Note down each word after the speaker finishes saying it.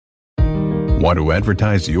Want to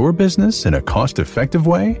advertise your business in a cost-effective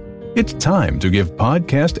way? It's time to give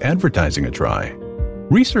podcast advertising a try.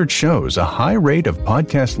 Research shows a high rate of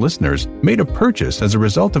podcast listeners made a purchase as a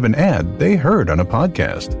result of an ad they heard on a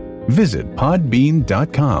podcast. Visit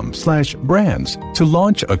podbean.com/brands to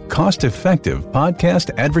launch a cost-effective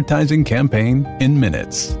podcast advertising campaign in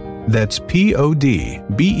minutes. That's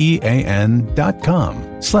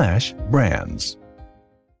podbean.com/brands.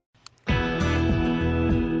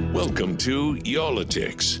 Welcome to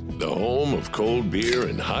Y'all-itics, the home of cold beer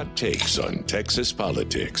and hot takes on Texas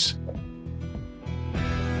politics.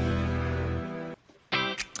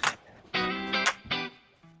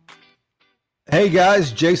 Hey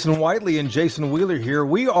guys, Jason Whiteley and Jason Wheeler here.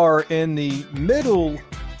 We are in the middle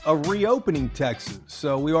of reopening Texas.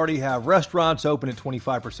 So we already have restaurants open at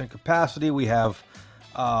 25% capacity. We have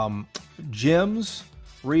gyms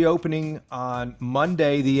reopening on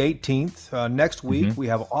Monday, the 18th. Next week, we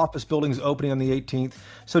have office buildings opening on the 18th.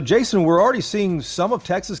 So, Jason, we're already seeing some of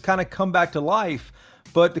Texas kind of come back to life.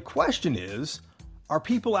 But the question is, are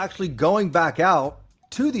people actually going back out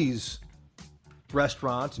to these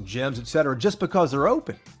restaurants and gyms, et cetera, just because they're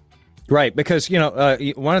open? Right, because,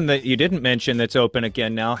 one that you didn't mention that's open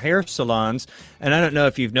again now, hair salons. And I don't know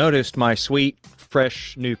if you've noticed my sweet,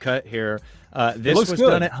 fresh new cut here. This was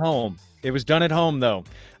good. Done at home. It was done at home, though,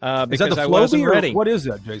 because I Flowbee, wasn't ready. What is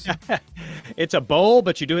that, Jason? It's a bowl,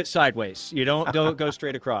 but you do it sideways. You don't go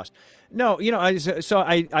straight across. No,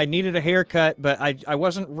 I needed a haircut, but I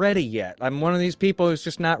wasn't ready yet. I'm one of these people who's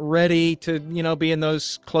just not ready to, be in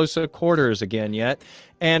those closer quarters again yet.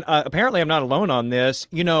 And apparently I'm not alone on this.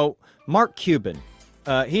 Mark Cuban.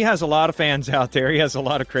 He has a lot of fans out there. He has a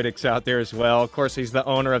lot of critics out there as well. Of course, he's the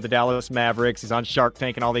owner of the Dallas Mavericks. He's on Shark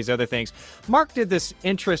Tank and all these other things. Mark did this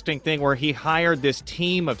interesting thing where he hired this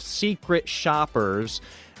team of secret shoppers,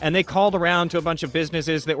 and they called around to a bunch of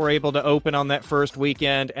businesses that were able to open on that first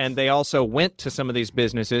weekend, and they also went to some of these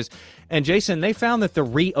businesses. And, Jason, they found that the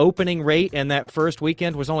reopening rate in that first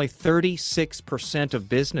weekend was only 36% of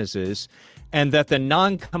businesses, and that the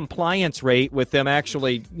non-compliance rate with them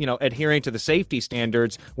actually, adhering to the safety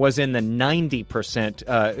standards was in the 90%,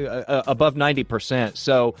 above 90%.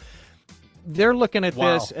 So they're looking at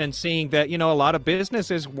this and seeing that, a lot of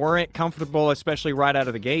businesses weren't comfortable, especially right out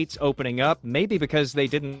of the gates, opening up, maybe because they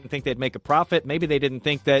didn't think they'd make a profit. Maybe they didn't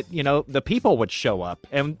think that, the people would show up.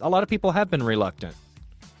 And a lot of people have been reluctant.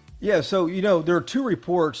 Yeah, so, there are two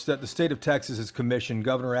reports that the state of Texas has commissioned.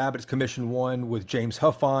 Governor Abbott's commissioned one with James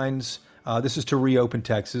Huffines. This is to reopen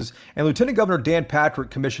Texas. And Lieutenant Governor Dan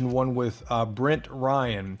Patrick commissioned one with Brent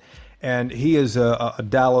Ryan. And he is a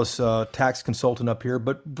Dallas tax consultant up here.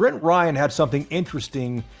 But Brent Ryan had something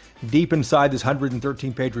interesting deep inside this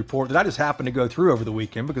 113-page report that I just happened to go through over the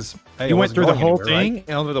weekend because, hey, you went through the whole thing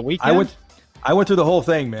right? over the weekend? I went through the whole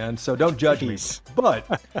thing, man, so don't judge me.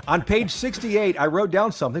 But on page 68, I wrote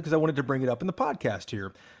down something because I wanted to bring it up in the podcast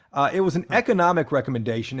here. It was an economic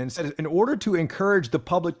recommendation and said, in order to encourage the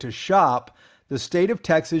public to shop, the state of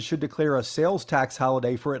Texas should declare a sales tax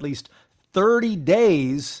holiday for at least 30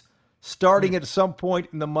 days starting at some point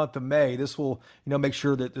in the month of May. This will, make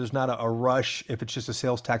sure that there's not a rush if it's just a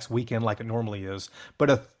sales tax weekend like it normally is, but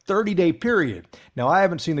a 30-day period. Now, I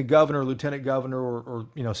haven't seen the governor, lieutenant governor, or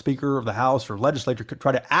speaker of the House or legislature could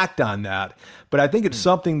try to act on that, but I think it's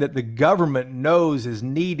something that the government knows is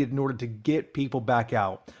needed in order to get people back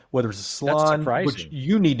out, whether it's a salon, which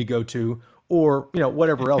you need to go to, or,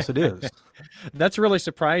 whatever else it is. That's really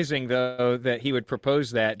surprising, though, that he would propose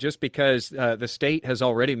that, just because the state has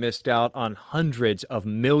already missed out on hundreds of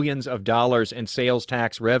millions of dollars in sales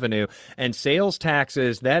tax revenue. And sales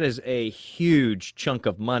taxes, that is a huge chunk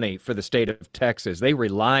of money for the state of Texas. They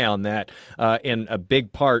rely on that in a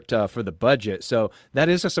big part for the budget. So that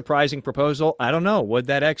is a surprising proposal. I don't know. Would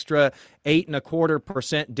that extra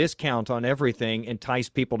 8.25% discount on everything entice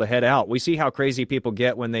people to head out? We see how crazy people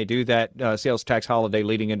get when they do that sales tax holiday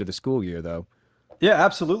leading into the school year, though. Yeah,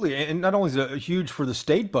 absolutely. And not only is it huge for the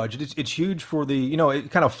state budget, it's huge for the,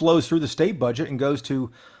 it kind of flows through the state budget and goes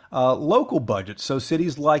to local budgets. So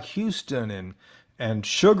cities like Houston and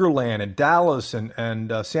Sugar Land and Dallas and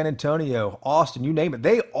San Antonio, Austin, you name it,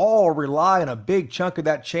 they all rely on a big chunk of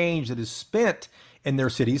that change that is spent in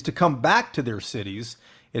their cities to come back to their cities.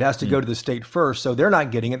 It has to go to the state first, so they're not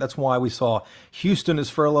getting it. That's why we saw Houston is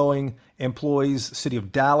furloughing employees, city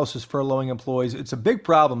of Dallas is furloughing employees. It's a big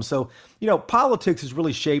problem. So, politics has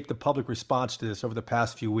really shaped the public response to this over the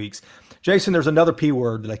past few weeks. Jason, there's another P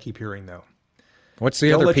word that I keep hearing, though. What's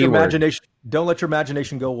the other P word? Don't let your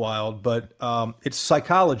imagination go wild, but it's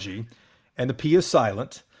psychology, and the P is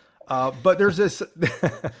silent. But there's this,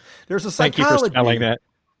 there's a psychology. Thank you for spelling that.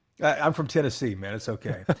 I'm from Tennessee, man. It's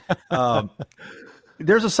okay.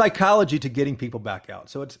 There's a psychology to getting people back out.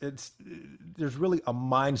 So there's really a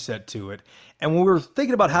mindset to it. And when we were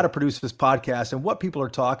thinking about how to produce this podcast and what people are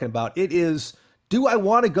talking about, it is, do I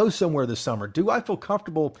want to go somewhere this summer? Do I feel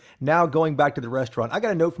comfortable now going back to the restaurant? I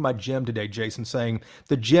got a note from my gym today, Jason, saying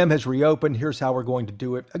the gym has reopened. Here's how we're going to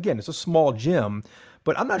do it. Again, it's a small gym,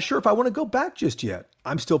 but I'm not sure if I want to go back just yet.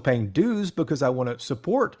 I'm still paying dues because I want to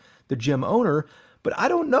support the gym owner, but I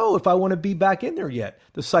don't know if I want to be back in there yet.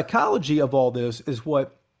 The psychology of all this is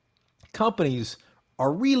what companies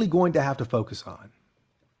are really going to have to focus on.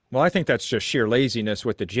 Well, I think that's just sheer laziness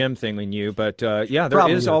with the gym thing in you. But yeah, there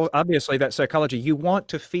Probably is obviously that psychology. You want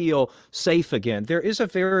to feel safe again. There's a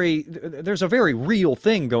very real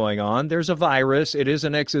thing going on. There's a virus. It is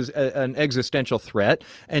an existential threat.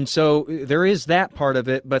 And so there is that part of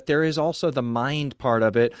it. But there is also the mind part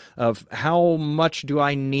of it, of how much do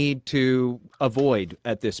I need to avoid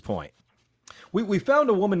at this point? We found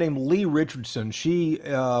a woman named Lee Richardson. She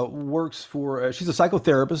works for, she's a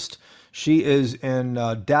psychotherapist. She is in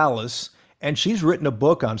Dallas, and she's written a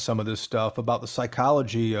book on some of this stuff about the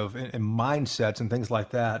psychology of and mindsets and things like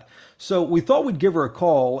that. So we thought we'd give her a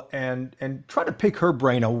call and try to pick her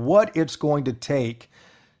brain on what it's going to take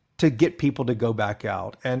to get people to go back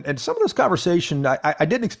out. And some of this conversation, I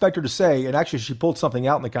didn't expect her to say, and actually she pulled something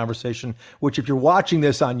out in the conversation, which if you're watching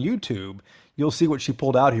this on YouTube, you'll see what she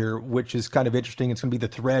pulled out here, which is kind of interesting. It's going to be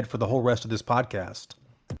the thread for the whole rest of this podcast.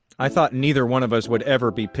 I thought neither one of us would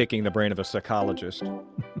ever be picking the brain of a psychologist.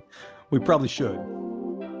 We probably should.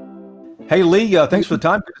 Hey, Lee, thanks for the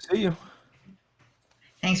time. Good to see you.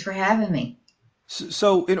 Thanks for having me.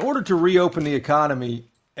 So in order to reopen the economy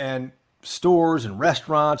and stores and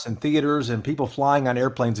restaurants and theaters and people flying on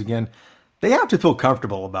airplanes again, they have to feel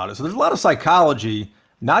comfortable about it. So there's a lot of psychology,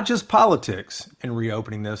 not just politics, in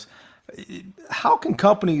reopening this. How can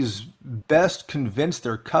companies best convince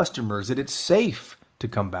their customers that it's safe to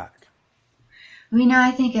come back?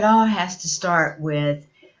 I think it all has to start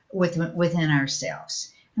within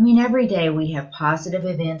ourselves. Every day we have positive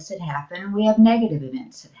events that happen, and we have negative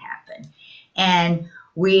events that happen. And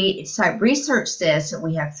research says that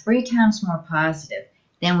we have 3 times more positive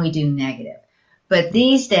than we do negative. But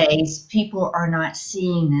these days, people are not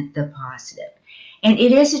seeing the positive. And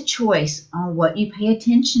it is a choice on what you pay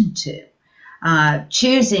attention to.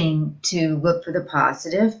 Choosing to look for the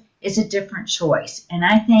positive is a different choice. And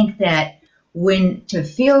I think that to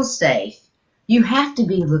feel safe, you have to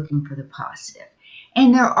be looking for the positive.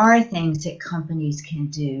 And there are things that companies can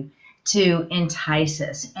do to entice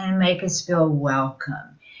us and make us feel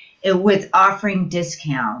welcome with offering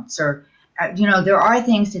discounts or, there are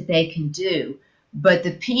things that they can do. But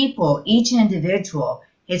the people, each individual,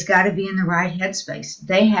 has got to be in the right headspace.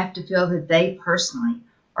 They have to feel that they personally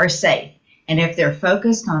are safe. And if they're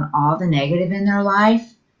focused on all the negative in their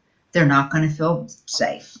life, they're not going to feel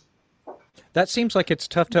safe. That seems like it's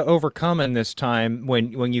tough to overcome in this time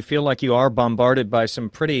when you feel like you are bombarded by some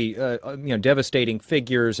pretty devastating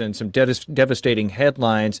figures and some devastating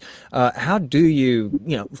headlines. How do you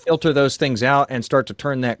filter those things out and start to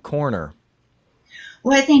turn that corner?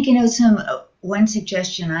 Well, I think one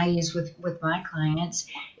suggestion I use with my clients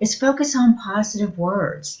is focus on positive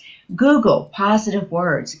words. Google positive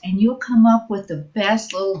words, and you'll come up with the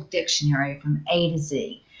best little dictionary from A to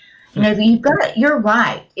Z. You're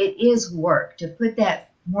right. It is work to put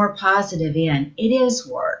that more positive in. It is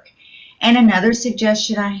work. And another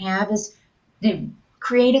suggestion I have is to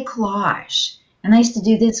create a collage. And I used to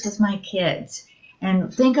do this with my kids.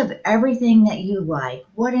 And think of everything that you like,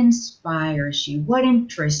 what inspires you, what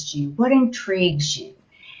interests you, what intrigues you,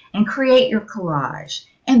 and create your collage.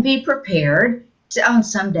 And be prepared on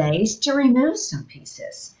some days to remove some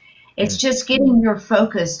pieces. It's just getting your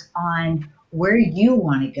focus on where you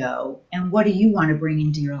want to go and what do you want to bring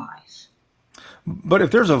into your life. But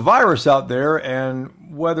if there's a virus out there, and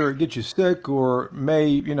whether it gets you sick or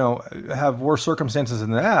may, have worse circumstances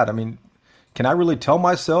than that, can I really tell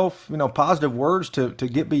myself, positive words to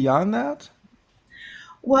get beyond that?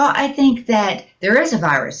 Well, I think that there is a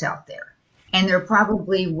virus out there, and there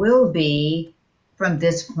probably will be from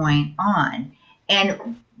this point on.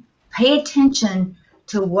 And pay attention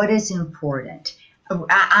to what is important.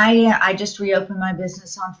 I just reopened my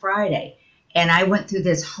business on Friday, and I went through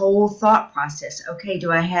this whole thought process. Okay,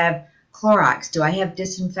 do I have Clorox? Do I have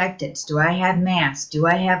disinfectants? Do I have masks? Do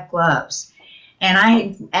I have gloves? And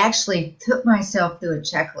I actually took myself through a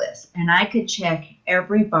checklist, and I could check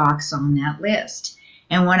every box on that list.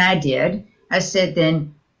 And when I did, I said,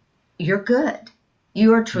 then you're good.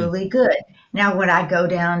 You are truly good. Now, would I go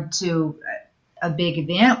down to a big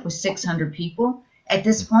event with 600 people at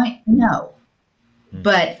this point? No.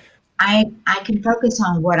 But I can focus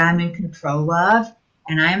on what I'm in control of,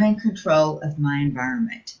 and I'm in control of my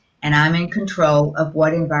environment, and I'm in control of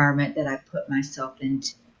what environment that I put myself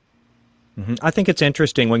into. I think it's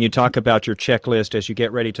interesting when you talk about your checklist as you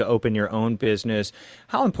get ready to open your own business.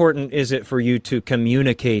 How important is it for you to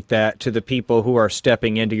communicate that to the people who are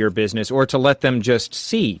stepping into your business, or to let them just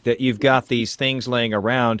see that you've got these things laying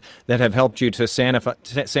around that have helped you to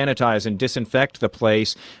sanitize and disinfect the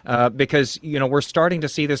place? Because, we're starting to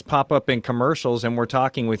see this pop up in commercials, and we're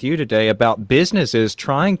talking with you today about businesses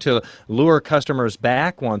trying to lure customers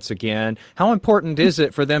back once again. How important is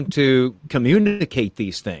it for them to communicate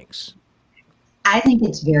these things? I think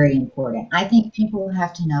it's very important. I think people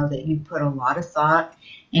have to know that you put a lot of thought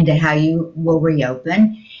into how you will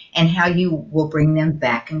reopen and how you will bring them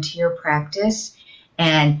back into your practice.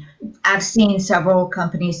 And I've seen several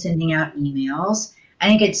companies sending out emails. I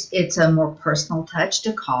think it's a more personal touch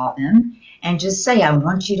to call them and just say, I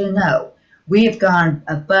want you to know we have gone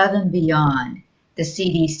above and beyond the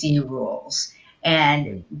CDC rules.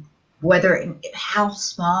 And how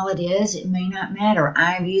small it is, it may not matter.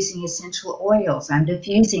 I'm using essential oils. I'm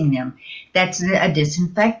diffusing them. That's a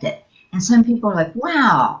disinfectant. And some people are like,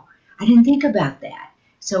 wow, I didn't think about that.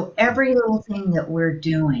 So every little thing that we're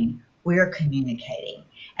doing, we're communicating.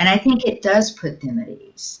 And I think it does put them at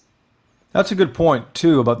ease. That's a good point,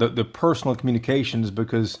 too, about the personal communications,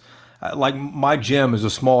 because like my gym is a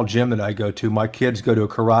small gym that I go to. My kids go to a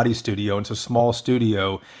karate studio, and it's a small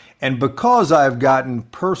studio. And because I've gotten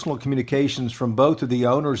personal communications from both of the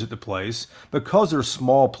owners at the place, because they're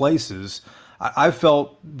small places, I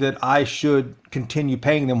felt that I should continue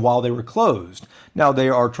paying them while they were closed. Now they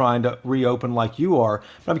are trying to reopen like you are.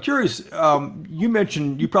 But I'm curious, you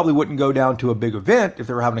mentioned you probably wouldn't go down to a big event if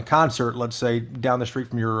they were having a concert, let's say, down the street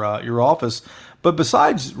from your office. But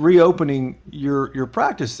besides reopening your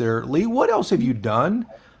practice there, Lee, what else have you done?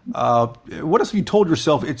 What else have you told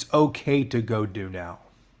yourself it's okay to go do now?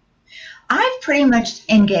 I've pretty much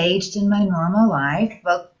engaged in my normal life.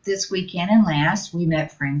 Both this weekend and last, we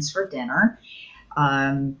met friends for dinner.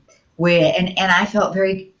 And I felt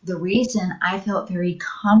the reason I felt very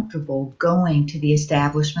comfortable going to the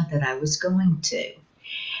establishment that I was going to.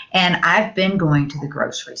 And I've been going to the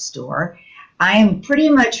grocery store. I am pretty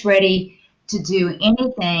much ready to do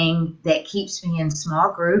anything that keeps me in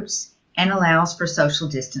small groups and allows for social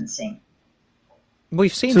distancing.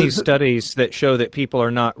 We've seen these studies that show that people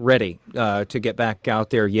are not ready to get back out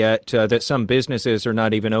there yet, that some businesses are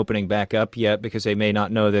not even opening back up yet because they may not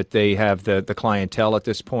know that they have the clientele at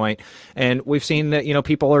this point. And we've seen that,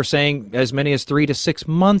 people are saying as many as 3 to 6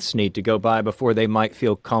 months need to go by before they might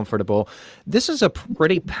feel comfortable. This is a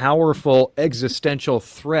pretty powerful existential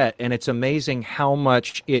threat, and it's amazing how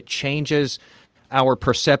much it changes our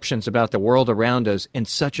perceptions about the world around us in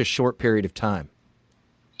such a short period of time.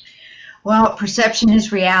 Well, perception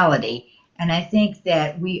is reality. And I think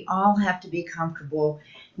that we all have to be comfortable.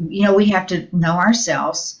 We have to know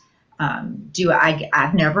ourselves.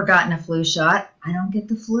 I've never gotten a flu shot. I don't get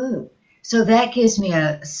the flu. So that gives me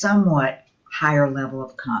a somewhat higher level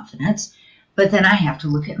of confidence. But then I have to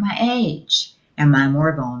look at my age. Am I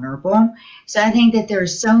more vulnerable? So I think that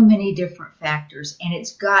there's so many different factors, and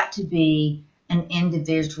it's got to be an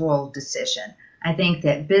individual decision. I think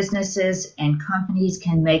that businesses and companies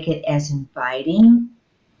can make it as inviting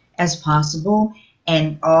as possible,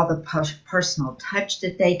 and all the personal touch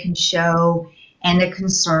that they can show and the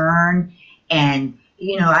concern. And,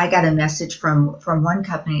 I got a message from one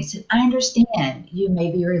company that said, I understand you may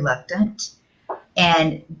be reluctant,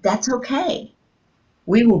 and that's okay.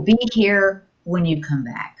 We will be here when you come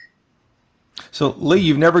back. So, Lee,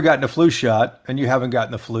 you've never gotten a flu shot, and you haven't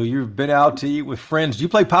gotten the flu. You've been out to eat with friends. Do you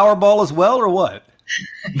play Powerball as well, or what?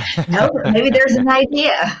 No, but maybe there's an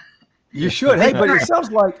idea. You should. Hey, but it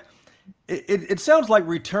sounds like it sounds like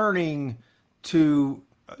returning to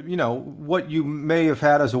what you may have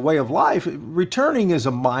had as a way of life. Returning as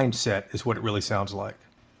a mindset is what it really sounds like.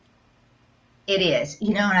 It is.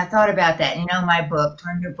 And I thought about that. My book,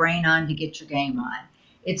 Turn Your Brain On to Get Your Game On.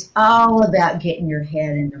 It's all about getting your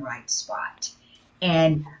head in the right spot.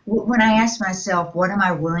 And when I asked myself, what am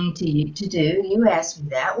I willing to do? You asked me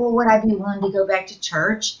that. Well, would I be willing to go back to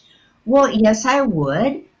church? Well, yes, I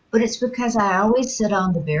would. But it's because I always sit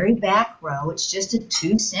on the very back row. It's just a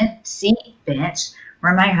 2-cent seat bench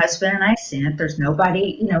where my husband and I sit. There's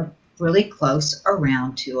nobody, really close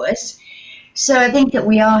around to us. So I think that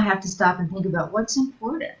we all have to stop and think about what's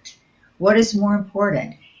important. What is more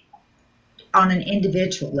important on an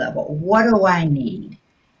individual level? What do I need?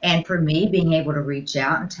 And for me, being able to reach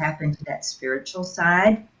out and tap into that spiritual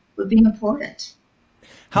side would be important.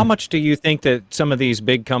 How much do you think that some of these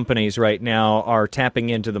big companies right now are tapping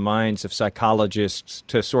into the minds of psychologists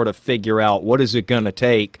to sort of figure out what is it going to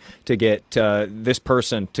take to get this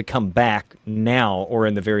person to come back now or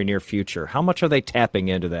in the very near future? How much are they tapping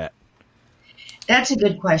into that? That's a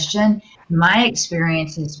good question. My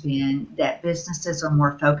experience has been that businesses are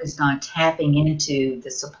more focused on tapping into the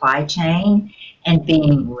supply chain and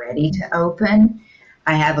being ready to open.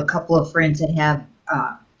 I have a couple of friends that have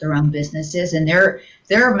their own businesses, and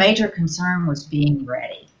their major concern was being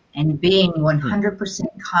ready and being 100%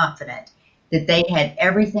 confident that they had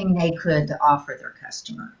everything they could to offer their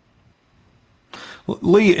customer.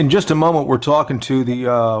 Lee, in just a moment, we're talking to the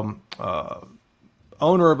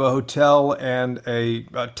owner of a hotel and a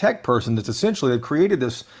tech person that's essentially, they've created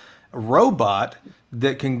this robot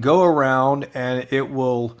that can go around and it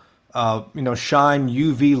will shine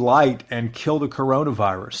UV light and kill the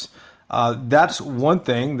coronavirus. That's one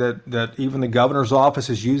thing that even the governor's office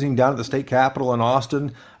is using down at the state capitol in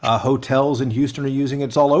Austin. Hotels in Houston are using it.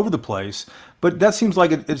 It's all over the place. But that seems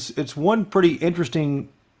like it's one pretty interesting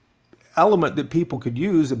element that people could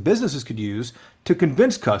use, that businesses could use to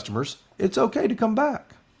convince customers it's okay to come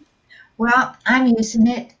back. Well, I'm using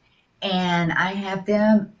it and I have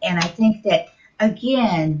them. And I think that,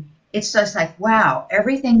 again, it's just like, wow,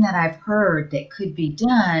 everything that I've heard that could be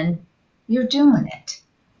done, you're doing it.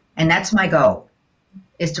 And that's my goal,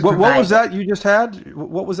 is to provide. What was that you just had?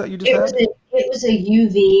 What was that you just had? It was a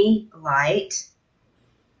UV light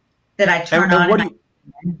that I turn on.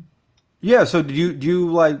 Yeah, so do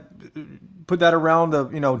you like put that around the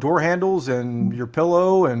door handles and your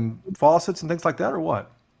pillow and faucets and things like that, or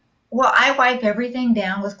what? Well, I wipe everything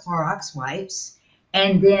down with Clorox wipes.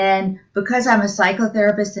 And then because I'm a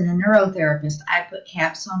psychotherapist and a neurotherapist, I put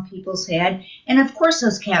caps on people's head. And of course,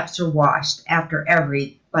 those caps are washed after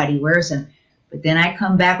everybody wears them. But then I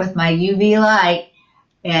come back with my UV light,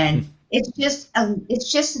 and it's just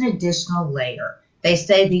an additional layer. They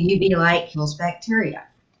say the UV light kills bacteria.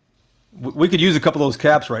 We could use a couple of those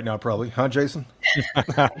caps right now, probably, huh, Jason?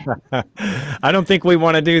 I don't think we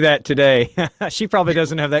want to do that today. She probably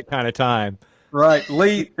doesn't have that kind of time. Right.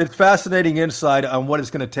 Lee, it's fascinating insight on what it's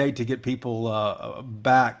going to take to get people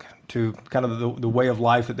back to kind of the way of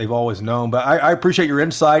life that they've always known. But I appreciate your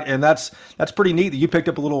insight, and that's pretty neat that you picked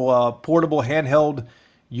up a little portable handheld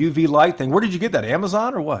UV light thing. Where did you get that,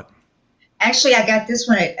 Amazon or what? Actually, I got this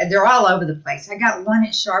one. They're all over the place. I got one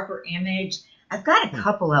at Sharper Image. I've got a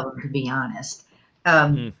couple of them, to be honest.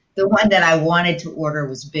 The one that I wanted to order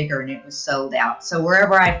was bigger, and it was sold out. So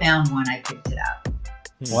wherever I found one, I picked it up.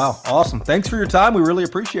 Wow. Awesome. Thanks for your time. We really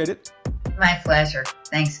appreciate it. My pleasure.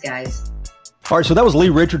 Thanks, guys. All right. So that was Lee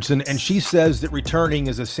Richardson, and she says that returning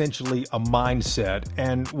is essentially a mindset.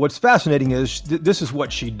 And what's fascinating is this is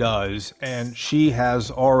what she does. And she has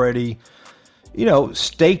already,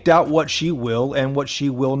 staked out what she will and what she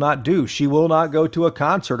will not do. She will not go to a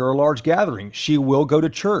concert or a large gathering. She will go to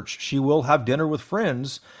church. She will have dinner with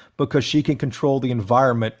friends because she can control the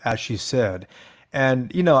environment, as she said.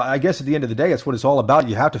 And, I guess at the end of the day, that's what it's all about.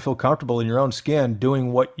 You have to feel comfortable in your own skin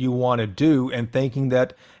doing what you want to do and thinking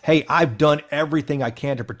that, hey, I've done everything I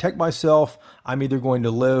can to protect myself. I'm either going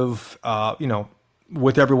to live,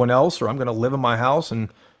 with everyone else, or I'm going to live in my house and,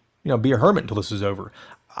 be a hermit until this is over.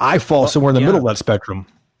 I fall somewhere in the middle of that spectrum.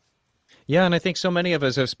 Yeah, and I think so many of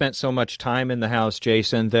us have spent so much time in the house,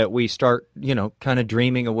 Jason, that we start, kind of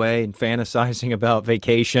dreaming away and fantasizing about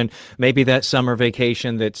vacation. Maybe that summer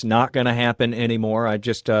vacation that's not going to happen anymore. I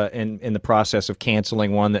just in the process of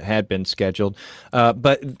canceling one that had been scheduled.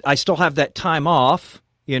 But I still have that time off,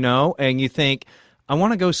 and you think, I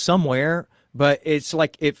want to go somewhere. But it's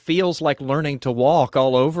like, it feels like learning to walk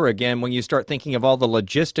all over again when you start thinking of all the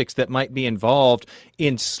logistics that might be involved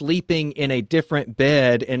in sleeping in a different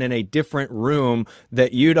bed and in a different room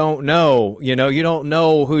that you don't know. You don't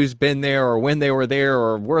know who's been there or when they were there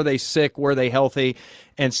or were they sick, were they healthy.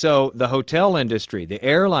 And so the hotel industry, the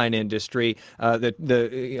airline industry,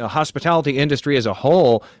 the hospitality industry as a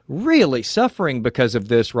whole, really suffering because of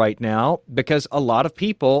this right now, because a lot of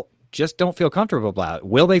people just don't feel comfortable about it.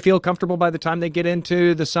 Will they feel comfortable by the time they get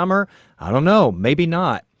into the summer? I don't know. Maybe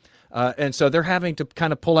not. And so they're having to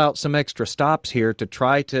kind of pull out some extra stops here to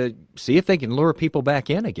try to see if they can lure people back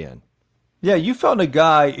in again. Yeah, you found a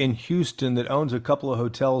guy in Houston that owns a couple of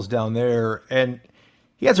hotels down there, and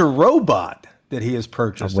he has a robot that he has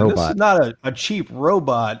purchased. And this is not a cheap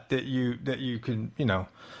robot that you can,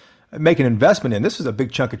 make an investment in. This is a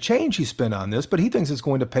big chunk of change he spent on this, but he thinks it's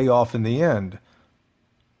going to pay off in the end.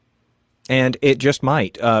 And it just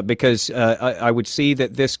might, because I would see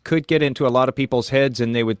that this could get into a lot of people's heads,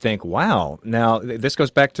 and they would think, wow, now this goes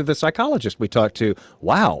back to the psychologist we talked to.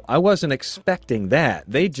 Wow, I wasn't expecting that.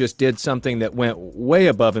 They just did something that went way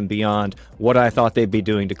above and beyond what I thought they'd be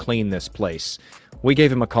doing to clean this place. We gave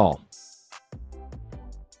him a call.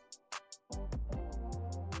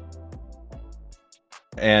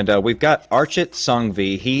 And we've got Archit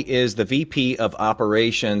Sanghvi. He is the VP of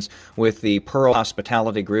Operations with the Pearl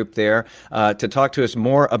Hospitality Group there, to talk to us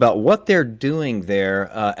more about what they're doing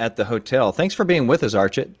there at the hotel. Thanks for being with us,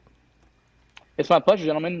 Archit. It's my pleasure,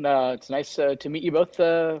 gentlemen. It's nice to meet you both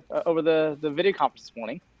over the video conference this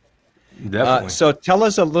morning. Definitely. So tell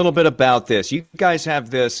us a little bit about this. You guys have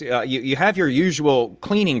this, you have your usual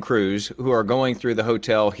cleaning crews who are going through the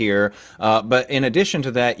hotel here, but in addition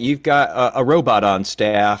to that, you've got a robot on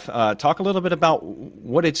staff. Talk a little bit about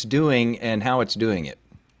what it's doing and how it's doing it.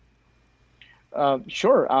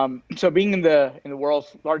 Sure. So being in the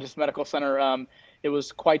world's largest medical center, it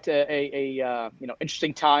was quite a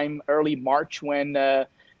interesting time, early March, when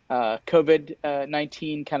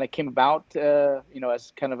COVID-19 kind of came about,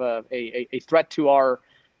 as kind of a threat to our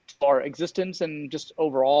existence and just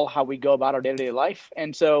overall how we go about our day-to-day life.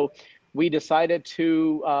 And so we decided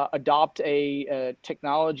to adopt a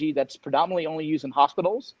technology that's predominantly only used in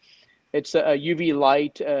hospitals. It's a UV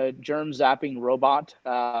light germ zapping robot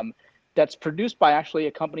that's produced by actually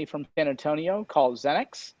a company from San Antonio called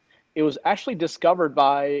Xenex. It was actually discovered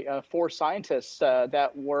by 4 scientists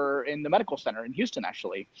that were in the medical center in Houston,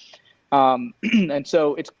 actually. And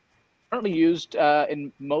so it's currently used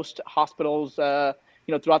in most hospitals,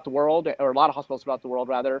 throughout the world, or a lot of hospitals throughout the world,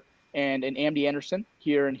 rather, and in MD Anderson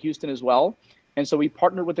here in Houston as well. And so we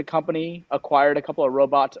partnered with the company, acquired a couple of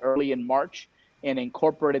robots early in March, and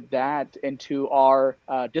incorporated that into our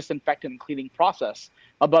disinfectant and cleaning process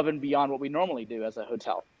above and beyond what we normally do as a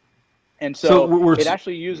hotel. And so it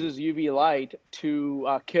actually uses UV light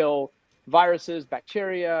to kill viruses,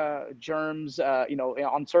 bacteria, germs,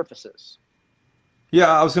 on surfaces.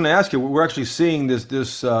 Yeah, I was going to ask you. We're actually seeing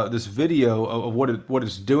this video of what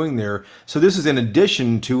it's doing there. So this is in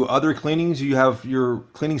addition to other cleanings. You have your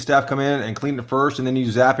cleaning staff come in and clean it first, and then you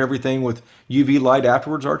zap everything with UV light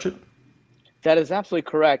afterwards, Archit? That is absolutely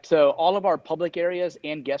correct. So all of our public areas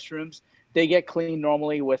and guest rooms, they get cleaned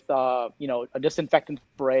normally with a disinfectant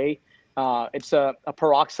spray. It's a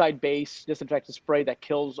peroxide-based disinfectant spray that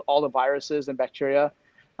kills all the viruses and bacteria.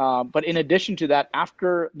 But in addition to that,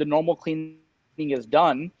 after the normal cleaning is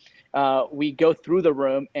done, we go through the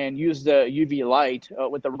room and use the UV light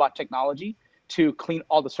with the robot technology to clean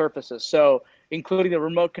all the surfaces. So including the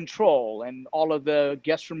remote control and all of the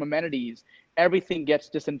guest room amenities, everything gets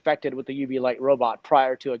disinfected with the UV light robot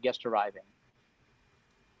prior to a guest arriving.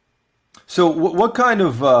 So what kind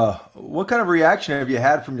of reaction have you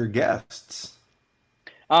had from your guests?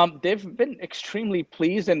 They've been extremely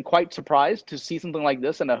pleased and quite surprised to see something like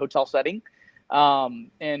this in a hotel setting. And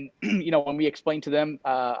when we explain to them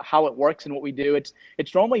how it works and what we do,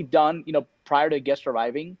 it's normally done prior to a guest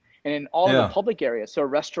arriving, and in all of the public areas. So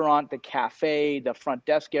restaurant, the cafe, the front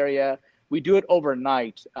desk area, we do it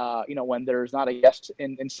overnight. When there's not a guest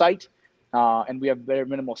in sight. And we have very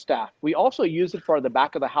minimal staff. We also use it for the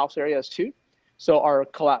back of the house areas too. So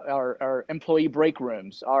our employee break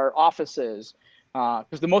rooms, our offices,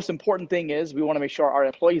 because the most important thing is we want to make sure our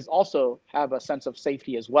employees also have a sense of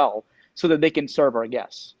safety as well, so that they can serve our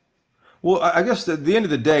guests. Well, I guess at the end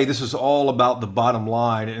of the day, this is all about the bottom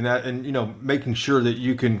line, and making sure that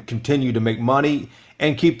you can continue to make money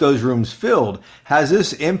and keep those rooms filled. Has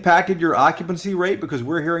this impacted your occupancy rate? Because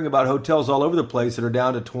we're hearing about hotels all over the place that are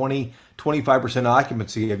down to 20, 25%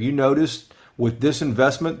 occupancy. Have you noticed with this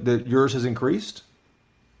investment that yours has increased?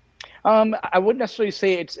 I wouldn't necessarily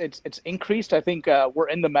say it's increased. I think we're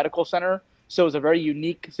in the medical center, so it's a very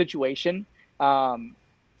unique situation. Our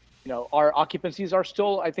occupancies are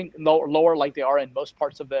still, I think, lower like they are in most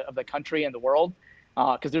parts of the country and the world,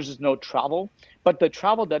 because there's just no travel. But the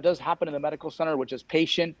travel that does happen in the medical center, which is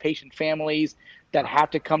patient families that have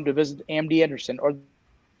to come to visit MD Anderson or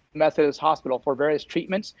Methodist Hospital for various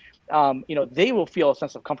treatments, they will feel a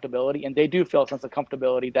sense of comfortability, and they do feel a sense of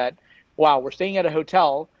comfortability that, wow, we're staying at a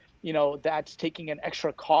hotel, that's taking an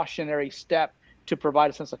extra cautionary step to provide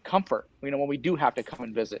a sense of comfort, when we do have to come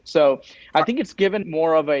and visit. So I think it's given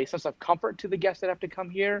more of a sense of comfort to the guests that have to come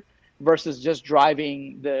here versus just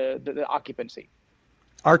driving the occupancy.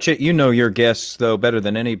 Archit, you know your guests, though, better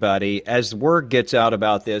than anybody. As word gets out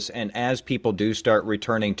about this and as people do start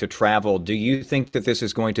returning to travel, do you think that this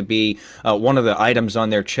is going to be one of the items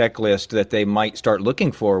on their checklist that they might start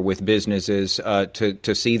looking for with businesses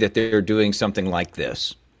to see that they're doing something like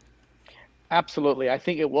this? Absolutely. I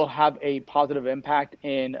think it will have a positive impact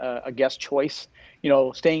in a guest choice.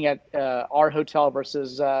 Staying at our hotel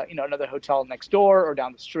versus another hotel next door or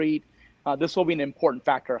down the street. This will be an important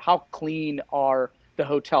factor. How clean are the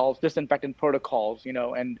hotels, disinfectant protocols,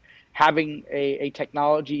 and having a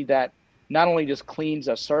technology that not only just cleans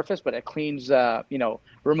a surface, but it cleans,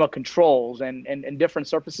 remote controls and different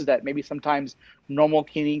surfaces that maybe sometimes normal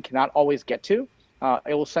cleaning cannot always get to.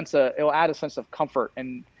 It will add a sense of comfort,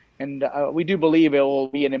 and we do believe it will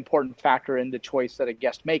be an important factor in the choice that a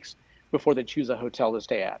guest makes before they choose a hotel to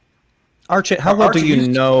stay at. Archit, how well do you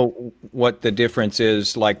know what the difference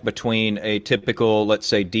is like between a typical, let's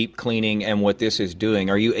say, deep cleaning and what this is doing?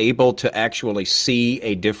 Are you able to actually see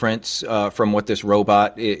a difference from what this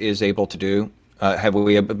robot is able to do? Have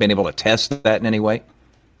we been able to test that in any way?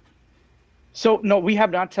 So, no, we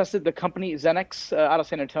have not tested. The company Xenex out of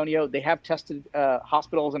San Antonio, they have tested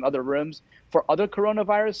hospitals and other rooms for other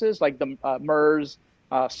coronaviruses like the MERS,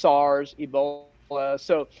 SARS, Ebola.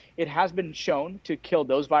 So it has been shown to kill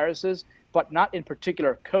those viruses, but not in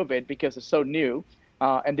particular COVID because it's so new.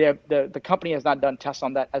 And the company has not done tests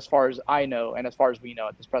on that as far as I know and as far as we know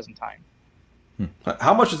at this present time.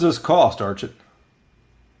 How much does this cost, Archit?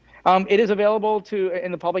 It is available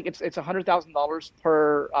in the public. It's $100,000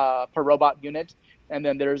 per robot unit, and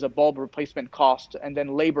then there's a bulb replacement cost, and then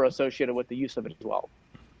labor associated with the use of it as well.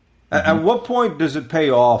 At what point does it pay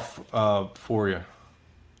off for you?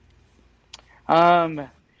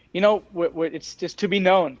 It's just to be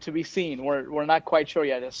known, to be seen. We're not quite sure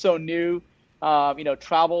yet. It's so new.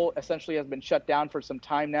 Travel essentially has been shut down for some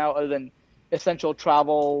time now, other than essential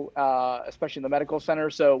travel, especially in the medical center.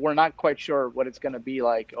 So we're not quite sure what it's going to be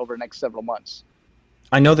like over the next several months.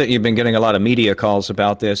 I know that you've been getting a lot of media calls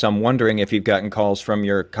about this. I'm wondering if you've gotten calls from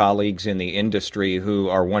your colleagues in the industry who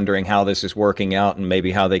are wondering how this is working out and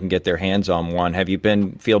maybe how they can get their hands on one. Have you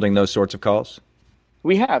been fielding those sorts of calls?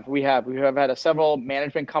 We have had several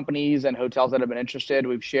management companies and hotels that have been interested.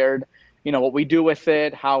 We've shared, what we do with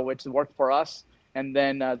it, how it's worked for us. And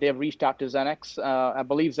then they have reached out to Xenex. I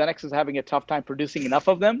believe Xenex is having a tough time producing enough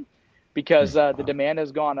of them because the demand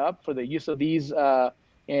has gone up for the use of these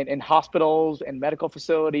in hospitals and medical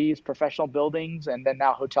facilities, professional buildings, and then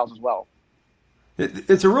now hotels as well.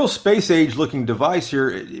 It's a real space age looking device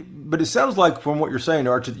here, but it sounds like from what you're saying,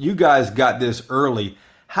 Archit, you guys got this early.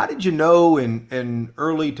 How did you know in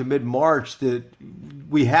early to mid-March that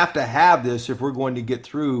we have to have this if we're going to get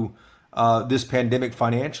through this pandemic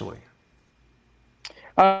financially?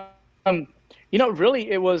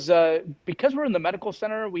 Really, it was because we're in the medical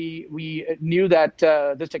center. We knew that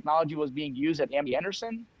this technology was being used at MD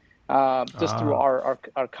Anderson just through our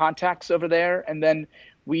contacts over there, and then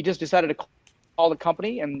we just decided to call the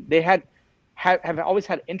company, and they have always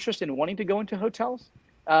had interest in wanting to go into hotels,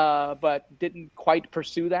 but didn't quite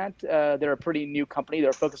pursue that. They're a pretty new company.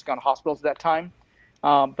 They're focusing on hospitals at that time.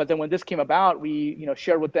 But then when this came about, we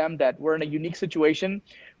shared with them that we're in a unique situation.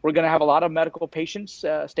 We're going to have a lot of medical patients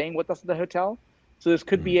staying with us at the hotel. So this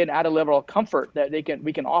could be an added level of comfort that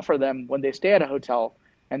we can offer them when they stay at a hotel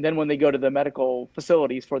and then when they go to the medical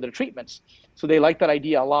facilities for their treatments. So they liked that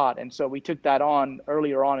idea a lot. And so we took that on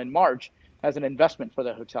earlier on in March as an investment for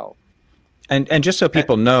the hotel. And just so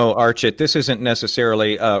people know, Archit, this isn't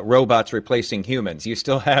necessarily robots replacing humans. You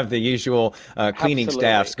still have the usual cleaning Absolutely.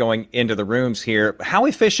 staffs going into the rooms here. How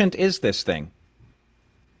efficient is this thing?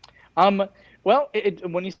 Well,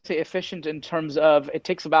 when you say efficient in terms of it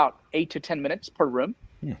takes about 8 to 10 minutes per room.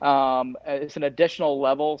 It's an additional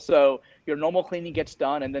level. So your normal cleaning gets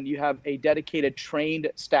done, and then you have a dedicated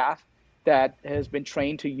trained staff that has been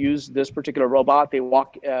trained to use this particular robot. They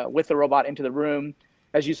walk with the robot into the room.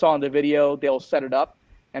 As you saw in the video, they'll set it up,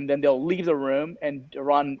 and then they'll leave the room and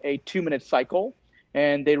run a 2-minute cycle,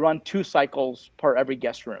 and they run 2 cycles per every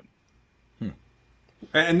guest room.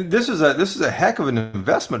 And this is a heck of an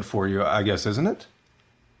investment for you, I guess, isn't it?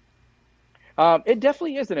 It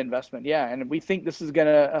definitely is an investment, yeah, and we think this is going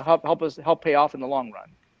to help pay off in the long run.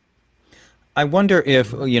 I wonder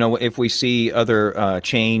if we see other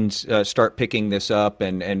chains start picking this up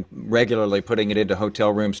and regularly putting it into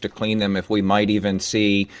hotel rooms to clean them, if we might even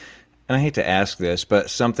see, and I hate to ask this, but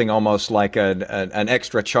something almost like an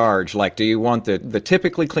extra charge. Like, do you want the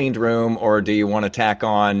typically cleaned room, or do you want to tack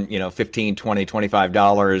on $15, $20,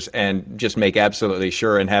 $25 and just make absolutely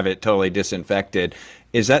sure and have it totally disinfected?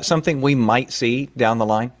 Is that something we might see down the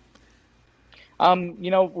line?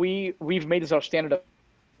 We've made this our standard of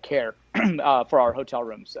care for our hotel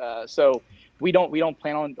rooms. So we don't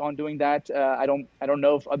plan on doing that. I don't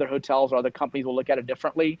know if other hotels or other companies will look at it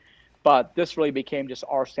differently, but this really became just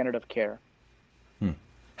our standard of care.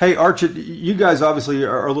 Hey, Arch, you guys obviously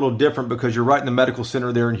are a little different because you're right in the medical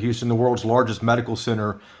center there in Houston, the world's largest medical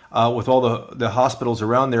center, with all the hospitals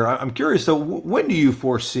around there. I'm curious, so when do you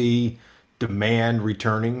foresee demand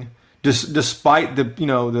returning, despite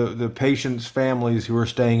the patients' families who are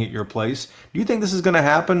staying at your place? Do you think this is going to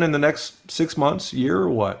happen in the next 6 months, year, or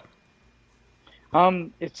what?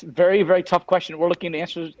 It's a very, very tough question. We're looking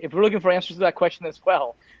for answers to that question as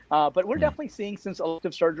well. But we're definitely seeing, since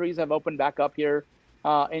elective surgeries have opened back up here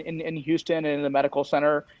in Houston and in the medical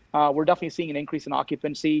center, we're definitely seeing an increase in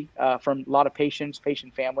occupancy from a lot of patient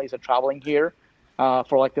families that are traveling here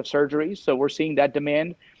for elective surgeries. So we're seeing that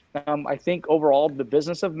demand. I think overall the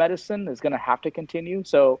business of medicine is going to have to continue.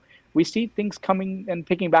 So we see things coming and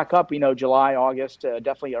picking back up, July, August,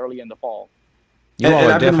 definitely early in the fall. You all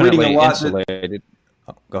are I've been reading definitely a lot insulated.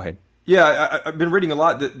 Go ahead. Yeah, I've been reading a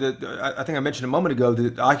lot that I think I mentioned a moment ago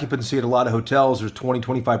that occupancy at a lot of hotels is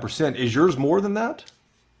 20-25%. Is yours more than that?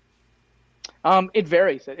 It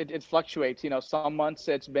varies. It fluctuates. Some months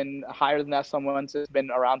it's been higher than that. Some months it's been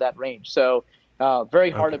around that range. So very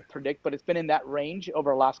hard to predict, but it's been in that range over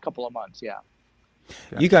the last couple of months. Yeah.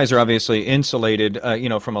 You guys are obviously insulated,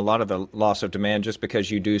 from a lot of the loss of demand just because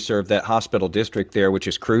you do serve that hospital district there, which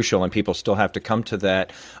is crucial, and people still have to come to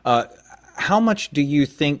that. How much do you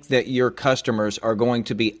think that your customers are going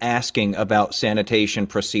to be asking about sanitation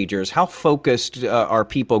procedures? How focused are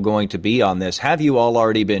people going to be on this? Have you all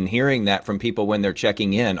already been hearing that from people when they're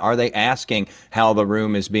checking in? Are they asking how the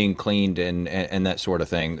room is being cleaned and that sort of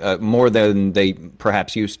thing, more than they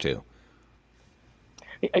perhaps used to?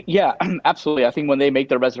 Yeah, absolutely. I think when they make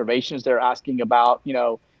their reservations, they're asking about,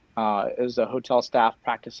 is the hotel staff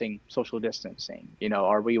practicing social distancing?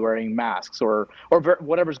 Are we wearing masks or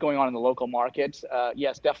whatever's going on in the local markets?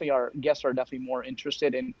 Yes, definitely our guests are definitely more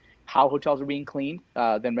interested in how hotels are being cleaned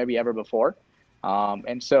than maybe ever before.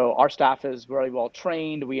 And so our staff is very well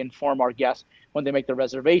trained. We inform our guests when they make their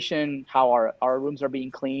reservation, how our rooms are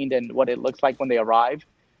being cleaned and what it looks like when they arrive.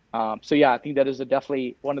 So yeah, I think that is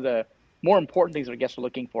definitely one of the more important things our guests are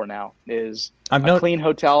looking for now is a clean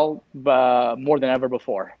hotel more than ever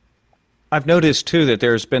before. I've noticed, too, that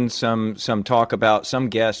there's been some talk about some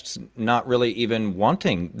guests not really even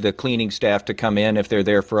wanting the cleaning staff to come in if they're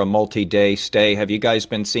there for a multi-day stay. Have you guys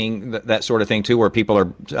been seeing that sort of thing, too, where people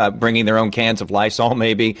are bringing their own cans of Lysol,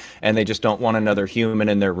 maybe, and they just don't want another human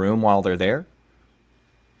in their room while they're there?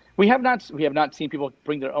 We have not seen people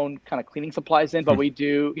bring their own kind of cleaning supplies in, but we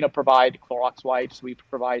do, provide Clorox wipes. We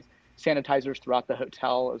provide sanitizers throughout the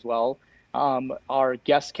hotel as well. Our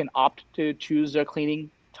guests can opt to choose their cleaning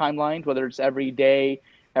timeline, whether it's every day,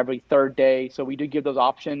 every third day. So we do give those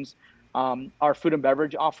options. Our food and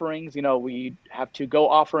beverage offerings, we have to-go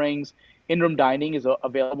offerings. In-room dining is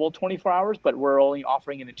available 24 hours, but we're only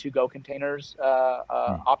offering in the to-go containers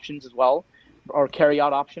options as well, or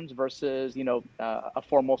carry-out options versus, a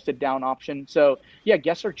formal sit-down option. So yeah,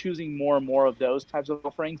 guests are choosing more and more of those types of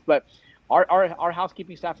offerings, but our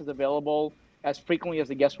housekeeping staff is available as frequently as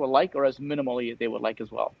the guests would like or as minimally they would like as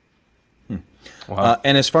well. Wow.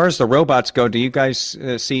 And as far as the robots go, do you guys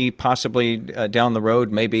see possibly down the road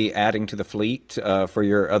maybe adding to the fleet for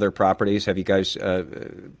your other properties? Have you guys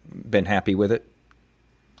been happy with it?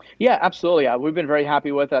 Yeah, absolutely. We've been very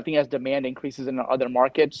happy with it. I think as demand increases in other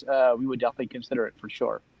markets, we would definitely consider it for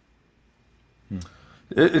sure.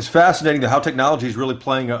 It's fascinating how technology is really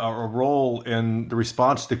playing a role in the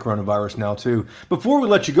response to the coronavirus now, too. Before we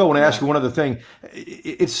let you go, I want to ask you one other thing.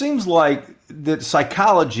 It seems like that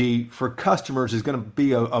psychology for customers is going to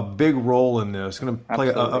be a big role in this, going to play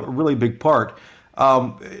a really big part.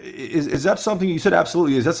 Is that something you said?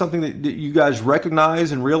 Absolutely. Is that something that you guys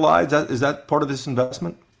recognize and realize? Is that part of this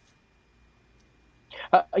investment?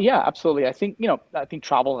 Yeah, absolutely. I think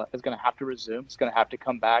travel is going to have to resume. It's going to have to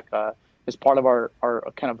come back. As part of our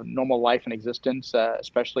kind of normal life and existence,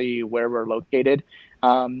 especially where we're located.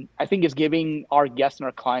 I think it's giving our guests and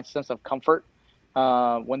our clients a sense of comfort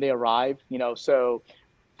when they arrive. So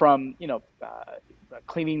from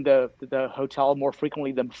cleaning the hotel more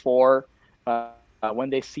frequently than before,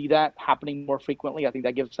 when they see that happening more frequently, I think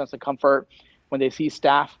that gives a sense of comfort. When they see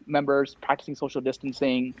staff members practicing social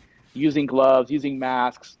distancing, using gloves, using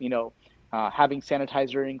masks, having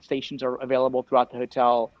sanitizing stations are available throughout the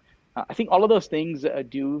hotel. I think all of those things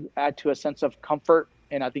do add to a sense of comfort,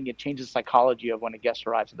 and I think it changes the psychology of when a guest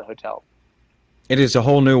arrives at the hotel. It is a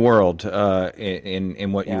whole new world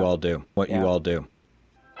in what you all do. You all do.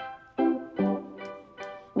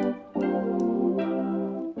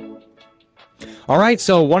 All right,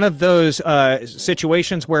 so one of those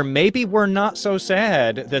situations where maybe we're not so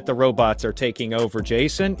sad that the robots are taking over,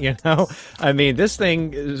 Jason. I mean, this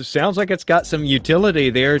thing sounds like it's got some utility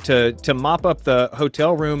there to mop up the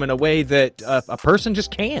hotel room in a way that a person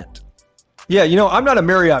just can't. Yeah, I'm not a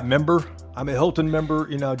Marriott member. I'm a Hilton member,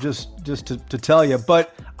 just to tell you.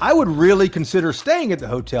 But I would really consider staying at the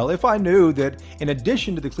hotel if I knew that in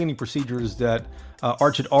addition to the cleaning procedures that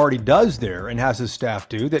Archit already does there and has his staff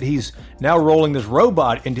do, that he's now rolling this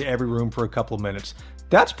robot into every room for a couple of minutes.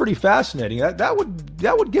 That's pretty fascinating. That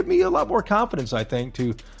would give me a lot more confidence, I think,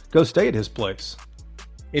 to go stay at his place.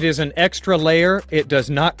 It is an extra layer. It does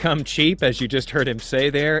not come cheap, as you just heard him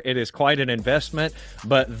say there. It is quite an investment,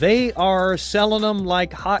 but they are selling them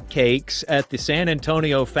like hotcakes at the San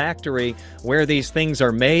Antonio factory where these things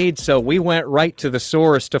are made. So we went right to the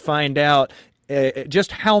source to find out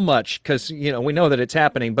just how much, because, we know that it's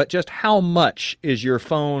happening, but just how much is your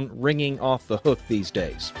phone ringing off the hook these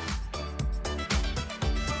days?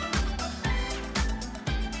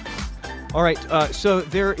 All right, so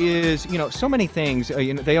there is, so many things.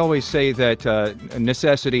 They always say that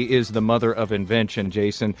necessity is the mother of invention,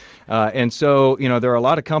 Jason. And so, there are a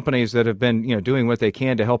lot of companies that have been, doing what they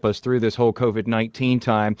can to help us through this whole COVID-19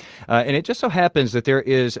 time. And it just so happens that there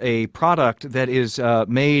is a product that is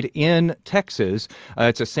made in Texas.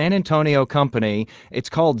 It's a San Antonio company. It's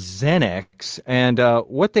called Xenex. And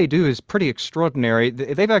what they do is pretty extraordinary.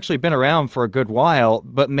 They've actually been around for a good while,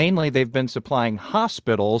 but mainly they've been supplying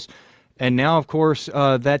hospitals. And now, of course,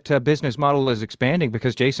 that business model is expanding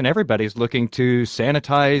because, Jason, everybody's looking to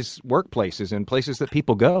sanitize workplaces and places that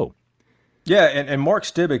people go. Yeah, and Mark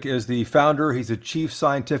Stibik is the founder. He's a chief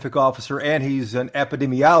scientific officer, and he's an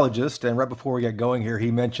epidemiologist. And right before we get going here,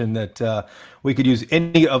 he mentioned that we could use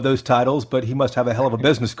any of those titles, but he must have a hell of a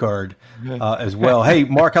business card as well. Hey,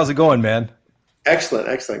 Mark, how's it going, man?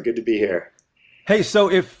 Excellent. Good to be here. Hey, so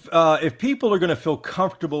if people are going to feel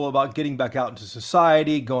comfortable about getting back out into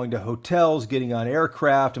society, going to hotels, getting on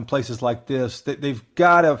aircraft and places like this, they've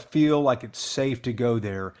got to feel like it's safe to go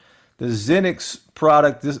there. The Xenex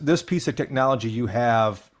product, this piece of technology you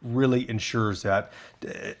have really ensures that.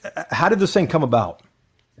 How did this thing come about?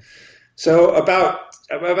 So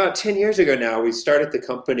about 10 years ago now, we started the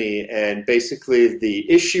company, and basically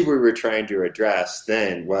the issue we were trying to address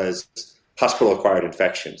then was hospital-acquired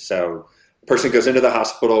infection. So a person goes into the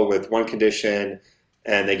hospital with one condition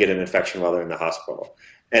and they get an infection while they're in the hospital.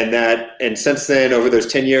 And since then, over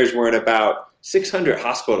those 10 years, we're in about 600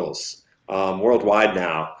 hospitals worldwide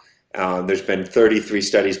now. There's been 33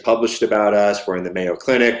 studies published about us. We're in the Mayo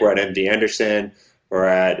Clinic. We're at MD Anderson. We're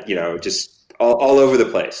at, just all over the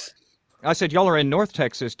place. I said y'all are in North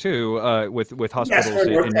Texas, too, with hospitals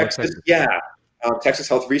in North Texas. Yeah. Texas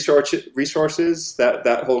Health Resources,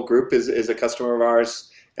 that whole group is a customer of ours.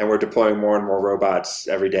 And we're deploying more and more robots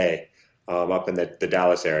every day up in the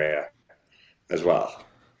Dallas area as well.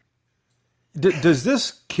 Does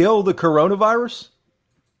this kill the coronavirus?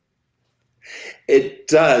 It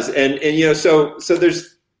does. And so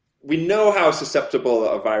we know how susceptible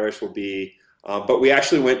a virus will be, but we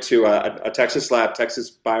actually went to a Texas lab,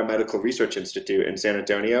 Texas Biomedical Research Institute in San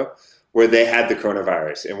Antonio, where they had the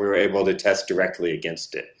coronavirus, and we were able to test directly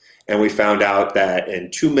against it. And we found out that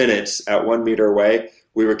in 2 minutes at 1 meter away,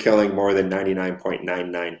 we were killing more than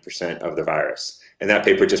 99.99% of the virus. And that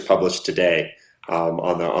paper just published today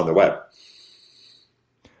on the web.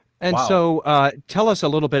 And wow. So tell us a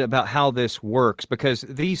little bit about how this works, because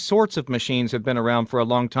these sorts of machines have been around for a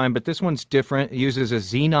long time, but this one's different. It uses a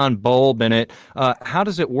xenon bulb in it. How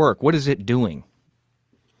does it work? What is it doing?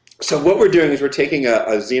 So what we're doing is we're taking a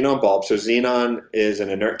xenon bulb. So xenon is an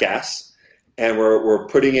inert gas. And we're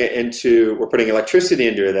putting electricity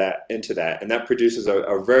into that, and that produces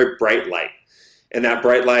a very bright light. And that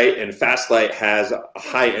bright light and fast light has a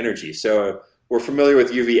high energy. So we're familiar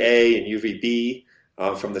with UVA and UVB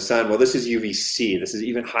from the sun. Well, this is UVC. This is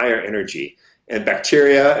even higher energy. And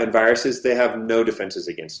bacteria and viruses, they have no defenses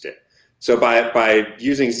against it. So by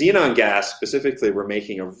using xenon gas specifically, we're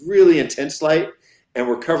making a really intense light, and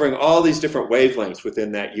we're covering all these different wavelengths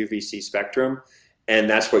within that UVC spectrum. And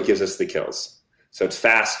that's what gives us the kills. So it's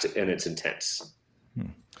fast and it's intense.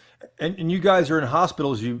 And you guys are in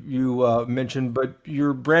hospitals, you mentioned, but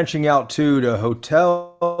you're branching out too to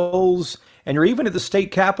hotels, and you're even at the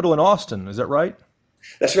state capitol in Austin. Is that right?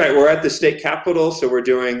 That's right. We're at the state capitol, so we're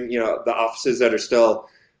doing the offices that are still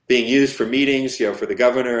being used for meetings, for the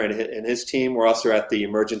governor and his team. We're also at the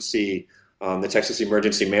the Texas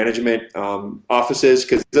Emergency Management offices,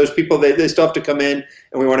 because those people they still have to come in,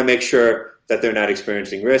 and we want to make sure that they're not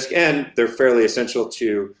experiencing risk, and they're fairly essential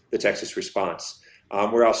to the Texas response.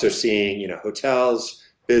 We're also seeing, hotels,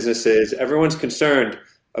 businesses, everyone's concerned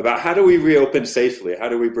about how do we reopen safely? How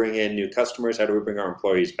do we bring in new customers? How do we bring our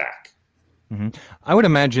employees back? Mm-hmm. I would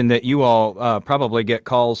imagine that you all probably get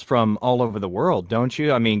calls from all over the world, don't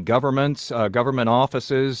you? I mean, governments, government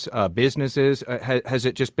offices, businesses. Has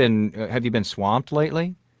it just been, have you been swamped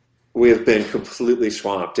lately? We have been completely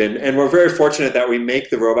swamped. And we're very fortunate that we make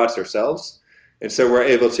the robots ourselves. And so we're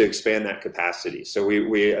able to expand that capacity. So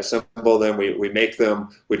we assemble them, we make them,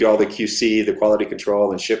 we do all the QC, the quality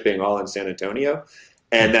control and shipping all in San Antonio.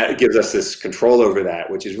 And that gives us this control over that,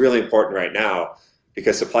 which is really important right now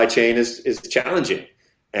because supply chain is challenging.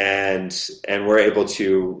 And we're able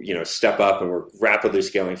to, step up, and we're rapidly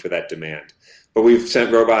scaling for that demand. But we've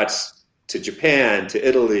sent robots to Japan, to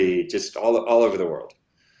Italy, just all over the world.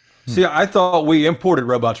 See, I thought we imported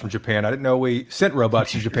robots from Japan. I didn't know we sent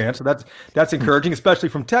robots to Japan. So that's encouraging, especially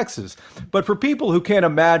from Texas. But for people who can't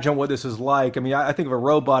imagine what this is like, I mean, I think of a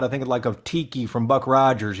robot, I think of like of Tiki from Buck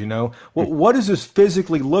Rogers, What does this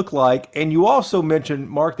physically look like? And you also mentioned,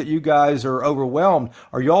 Mark, that you guys are overwhelmed.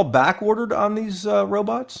 Are you all back ordered on these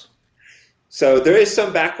robots? So there is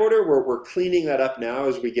some back order. We're cleaning that up now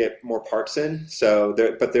as we get more parts in.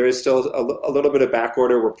 But there is still a little bit of back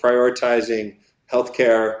order. We're prioritizing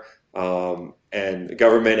healthcare and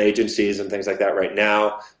government agencies and things like that right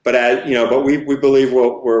now. But we believe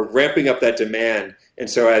we're ramping up that demand, and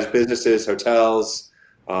so as businesses, hotels,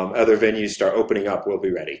 other venues start opening up, we'll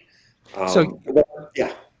be ready.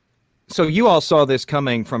 Yeah. So you all saw this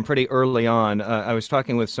coming from pretty early on. I was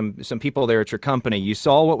talking with some people there at your company. You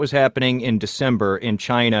saw what was happening in December in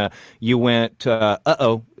China. You went,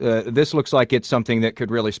 this looks like it's something that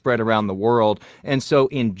could really spread around the world. And so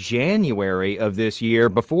in January of this year,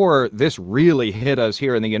 before this really hit us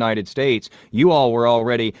here in the United States, you all were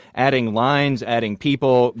already adding lines, adding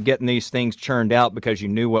people, getting these things churned out because you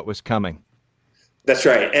knew what was coming. That's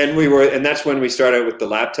right. And that's when we started with the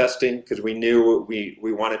lab testing, because we knew we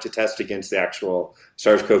wanted to test against the actual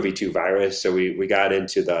SARS-CoV-2 virus. So we got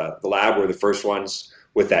into the lab. We're the first ones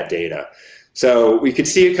with that data. So we could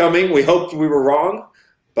see it coming. We hoped we were wrong,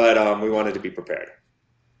 but we wanted to be prepared.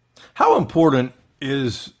 How important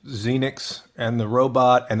is Zenix and the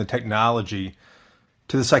robot and the technology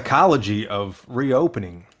to the psychology of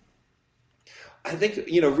reopening? I think,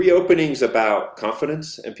 reopening's about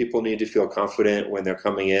confidence, and people need to feel confident when they're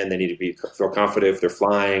coming in. They need to feel confident if they're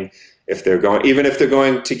flying, even if they're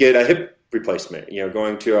going to get a hip replacement,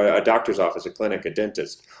 going to a doctor's office, a clinic, a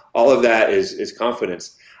dentist. All of that is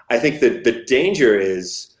confidence. I think that the danger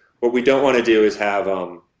is, what we don't want to do is have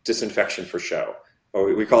disinfection for show,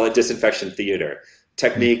 or we call it disinfection theater.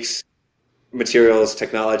 Techniques, materials,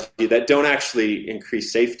 technology that don't actually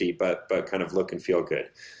increase safety, but kind of look and feel good.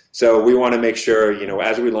 So we want to make sure,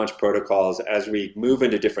 as we launch protocols, as we move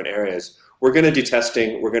into different areas, we're going to do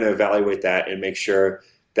testing, we're going to evaluate that and make sure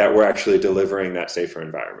that we're actually delivering that safer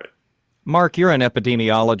environment. Mark, you're an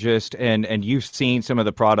epidemiologist, and you've seen some of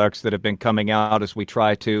the products that have been coming out as we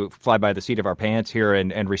try to fly by the seat of our pants here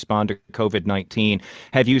and respond to COVID-19.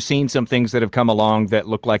 Have you seen some things that have come along that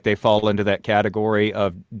look like they fall into that category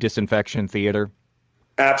of disinfection theater?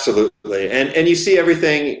 Absolutely. And you see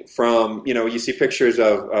everything from, you see pictures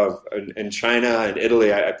of in China and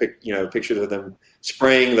Italy. I pick, pictures of them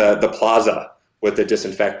spraying the plaza with the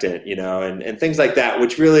disinfectant, and things like that,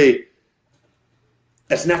 which really,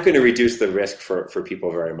 that's not going to reduce the risk for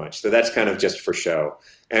people very much. So that's kind of just for show.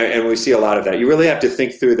 And we see a lot of that. You really have to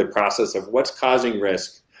think through the process of what's causing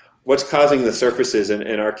risk, what's causing the surfaces,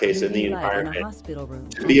 in our case, in the environment,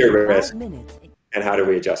 to be a risk, and how do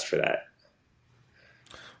we adjust for that?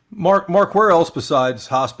 Mark, where else besides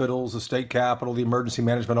hospitals, the state capitol, the emergency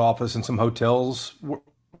management office, and some hotels,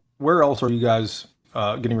 where else are you guys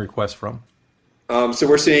getting requests from? So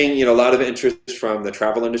we're seeing, a lot of interest from the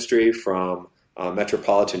travel industry, from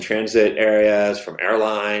metropolitan transit areas, from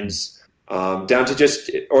airlines, down to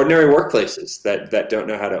just ordinary workplaces that don't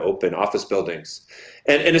know how to open, office buildings.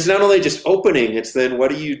 And it's not only just opening, it's then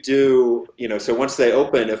what do you do, so once they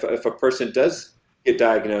open, if a person does get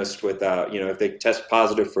diagnosed with, if they test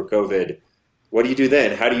positive for COVID, what do you do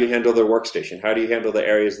then? How do you handle their workstation? How do you handle the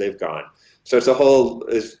areas they've gone? So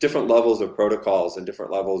it's different levels of protocols and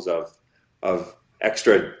different levels of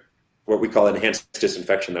extra, what we call enhanced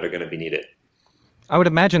disinfection, that are going to be needed. I would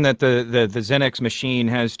imagine that the Zenix machine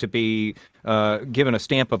has to be given a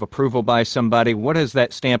stamp of approval by somebody. What does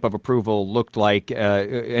that stamp of approval look like?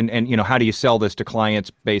 And how do you sell this to clients,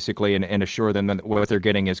 basically, and assure them that what they're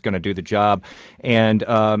getting is going to do the job? And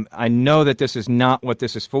I know that this is not what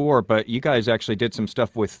this is for, but you guys actually did some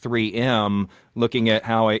stuff with 3M looking at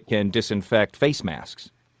how it can disinfect face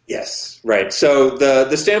masks. Yes, right. So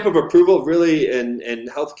the stamp of approval really in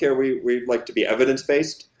healthcare, we like to be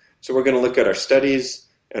evidence-based. So we're going to look at our studies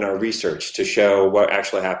and our research to show what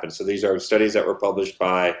actually happens. So these are studies that were published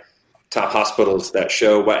by top hospitals that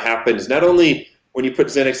show what happens not only when you put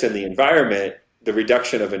Xenix in the environment, the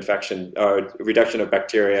reduction of infection, reduction of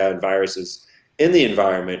bacteria and viruses in the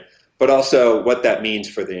environment, but also what that means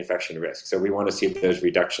for the infection risk. So we want to see those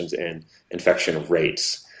reductions in infection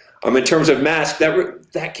rates. In terms of masks,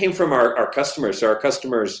 that came from our customers. So our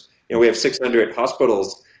customers, we have 600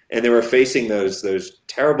 hospitals, and they were facing those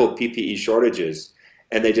terrible PPE shortages,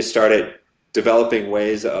 and they just started developing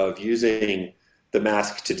ways of using the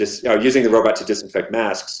mask using the robot to disinfect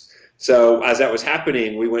masks. So as that was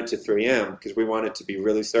happening, we went to 3M because we wanted to be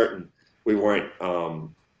really certain we weren't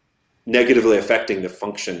negatively affecting the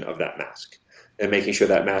function of that mask and making sure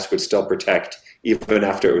that mask would still protect even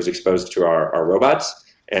after it was exposed to our robots.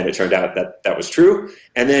 And it turned out that that was true.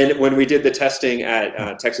 And then when we did the testing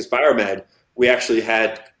at Texas Biomed, we actually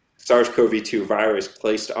had SARS-CoV-2 virus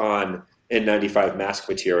placed on N95 mask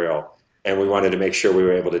material. And we wanted to make sure we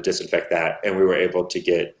were able to disinfect that. And we were able to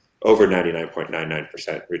get over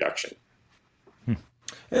 99.99% reduction.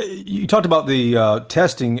 You talked about the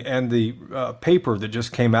testing and the paper that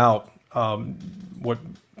just came out,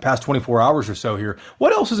 past 24 hours or so here.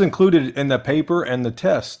 What else is included in the paper and the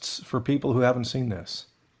tests for people who haven't seen this?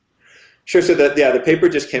 Sure. So the paper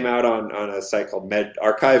just came out on a site called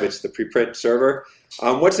medRxiv. It's the preprint server.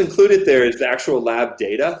 What's included there is the actual lab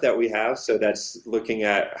data that we have. So that's looking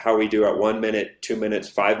at how we do at 1 minute, 2 minutes,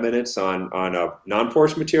 5 minutes on a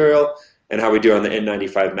non-porous material, and how we do on the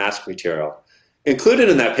N95 mask material. Included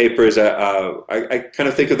in that paper is I kind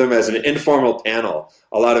of think of them as an informal panel.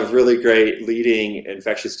 A lot of really great leading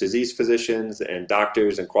infectious disease physicians and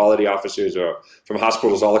doctors and quality officers from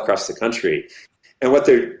hospitals all across the country. And what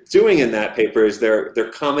they're doing in that paper is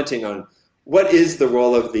they're commenting on what is the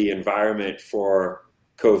role of the environment for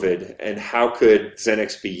COVID and how could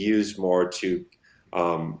Xenix be used more to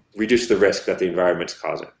reduce the risk that the environment's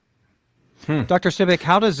causing. Dr. Sivek,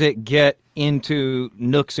 how does it get into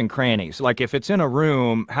nooks and crannies? Like if it's in a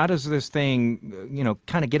room, how does this thing,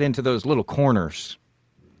 kind of get into those little corners?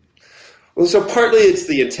 Well, so partly it's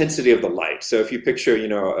the intensity of the light. So if you picture,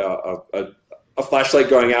 a flashlight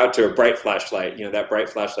going out to a bright flashlight, that bright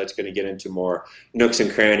flashlight's going to get into more nooks and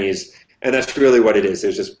crannies. And that's really what it is.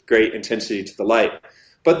 There's just great intensity to the light.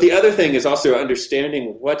 But the other thing is also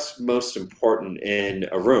understanding what's most important in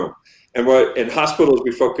a room. And in hospitals,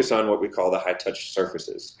 we focus on what we call the high-touch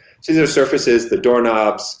surfaces. So these are surfaces, the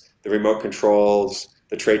doorknobs, the remote controls,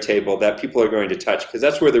 the tray table that people are going to touch, because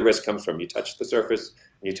that's where the risk comes from. You touch the surface,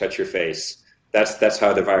 and you touch your face. That's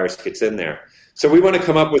how the virus gets in there. So we want to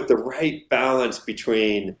come up with the right balance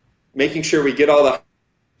between making sure we get all the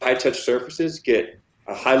high-touch surfaces, get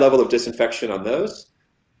a high level of disinfection on those,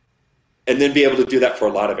 and then be able to do that for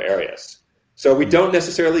a lot of areas. So we don't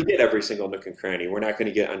necessarily get every single nook and cranny. We're not going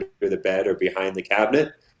to get under the bed or behind the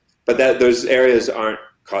cabinet, but those areas aren't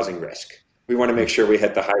causing risk. We want to make sure we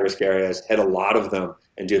hit the high-risk areas, hit a lot of them,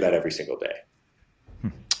 and do that every single day.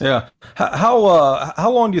 Yeah. How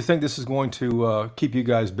long do you think this is going to keep you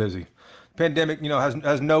guys busy? Pandemic,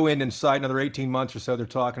 has no end in sight. Another 18 months or so they're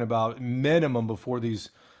talking about minimum before these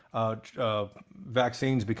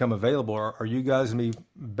vaccines become available. Are you guys going to be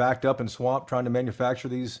backed up and swamped trying to manufacture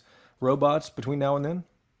these robots between now and then?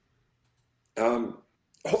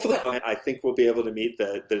 Hopefully, I think we'll be able to meet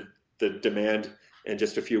the demand in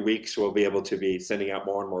just a few weeks. We'll be able to be sending out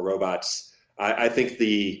more and more robots. I think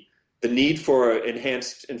the need for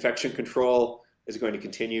enhanced infection control is going to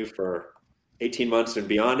continue for 18 months and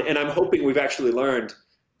beyond. And I'm hoping we've actually learned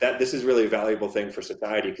that this is really a valuable thing for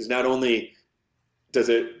society, because not only does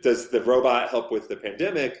the robot help with the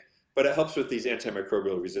pandemic, but it helps with these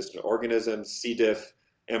antimicrobial resistant organisms, C. diff,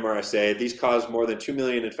 MRSA. These cause more than 2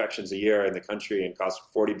 million infections a year in the country and cost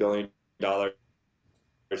 $40 billion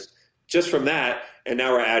just from that. And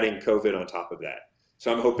now we're adding COVID on top of that.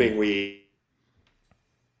 So I'm hoping we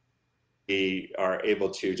are able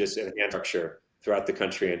to just enhance structure throughout the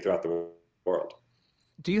country and throughout the world.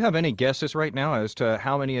 Do you have any guesses right now as to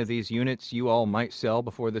how many of these units you all might sell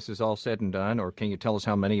before this is all said and done? Or can you tell us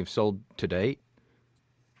how many you've sold to date?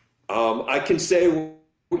 I can say,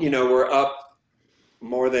 we're up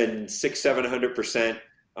more than 600-700%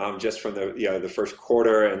 just from the first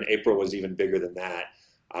quarter, and April was even bigger than that.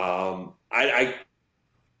 I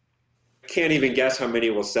can't even guess how many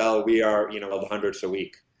we'll sell. We are, hundreds a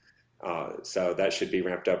week. So that should be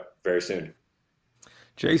ramped up very soon.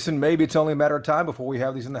 Jason, maybe it's only a matter of time before we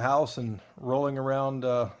have these in the house and rolling around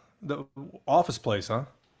the office place, huh?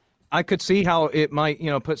 I could see how it might,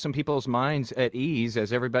 put some people's minds at ease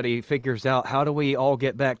as everybody figures out how do we all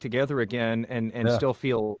get back together again and still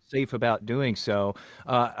feel safe about doing so.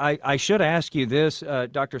 I should ask you this,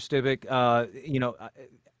 Dr. Stivic,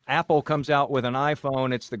 Apple comes out with an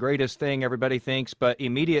iPhone. It's the greatest thing, everybody thinks, but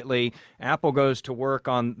immediately Apple goes to work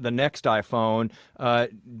on the next iPhone. Are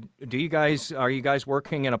you guys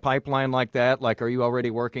working in a pipeline like that? Like, are you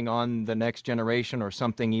already working on the next generation or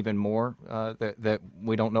something even more that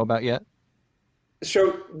we don't know about yet?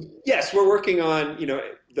 So yes, we're working on,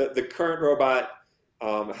 the current robot,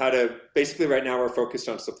 how to basically right now we're focused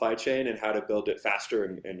on supply chain and how to build it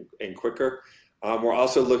faster and quicker. We're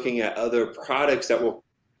also looking at other products that will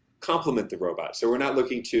complement the robot. So we're not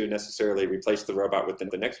looking to necessarily replace the robot with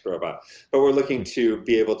the next robot, but we're looking to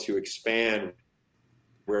be able to expand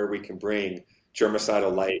where we can bring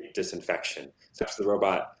germicidal light disinfection. So if the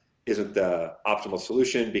robot isn't the optimal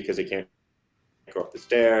solution because it can't go up the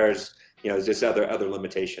stairs, there's just other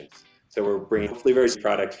limitations. So we're bringing hopefully various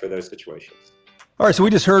products for those situations. All right, so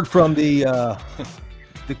we just heard from the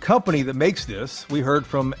company that makes this. We heard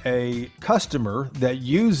from a customer that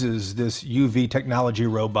uses this UV technology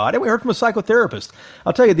robot, and we heard from a psychotherapist.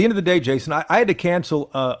 I'll tell you, at the end of the day, Jason, I had to cancel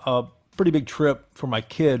a pretty big trip for my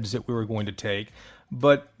kids that we were going to take,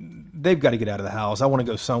 but they've got to get out of the house. I want to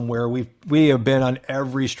go somewhere. We have been on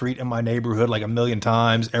every street in my neighborhood like 1,000,000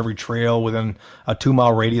 times, every trail within a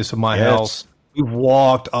 2-mile radius of my house. We've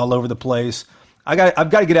walked all over the place. I've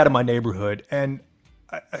got to get out of my neighborhood. And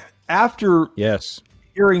after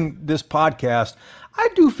hearing this podcast, I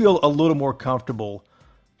do feel a little more comfortable,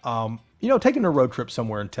 taking a road trip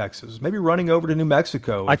somewhere in Texas, maybe running over to New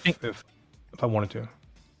Mexico if I wanted to.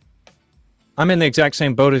 I'm in the exact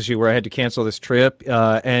same boat as you where I had to cancel this trip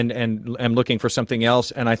and I'm looking for something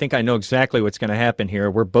else. And I think I know exactly what's going to happen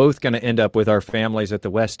here. We're both going to end up with our families at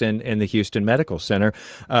the Westin in the Houston Medical Center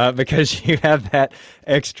because you have that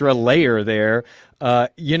extra layer there.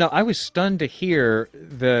 I was stunned to hear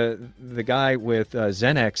the guy with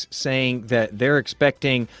Xenex saying that they're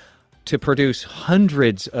expecting to produce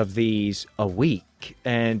hundreds of these a week.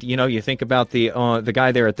 And, you think about the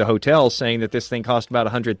guy there at the hotel saying that this thing cost about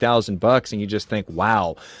 $100,000, and you just think,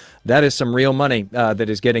 wow, that is some real money that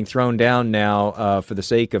is getting thrown down now for the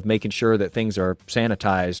sake of making sure that things are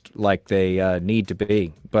sanitized like they need to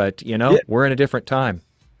be. But, we're in a different time.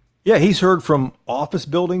 Yeah, he's heard from office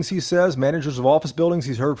buildings, he says, managers of office buildings.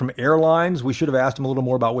 He's heard from airlines. We should have asked him a little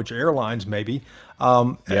more about which airlines, maybe.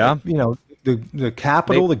 The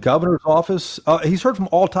Capitol, the governor's office. He's heard from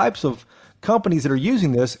all types of companies that are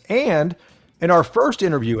using this. And in our first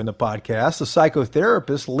interview in the podcast, the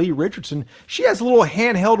psychotherapist, Lee Richardson, she has a little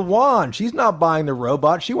handheld wand. She's not buying the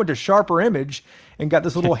robot. She went to Sharper Image and got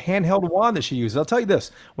this little handheld wand that she uses. I'll tell you this,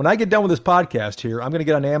 when I get done with this podcast here, I'm going to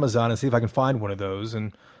get on Amazon and see if I can find one of those,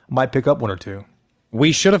 and I might pick up one or two.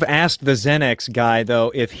 We should have asked the Xenex guy,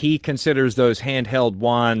 though, if he considers those handheld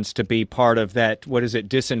wands to be part of that,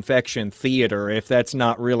 disinfection theater, if that's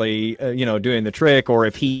not really, doing the trick, or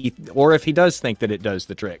if he does think that it does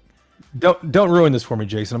the trick. Don't ruin this for me,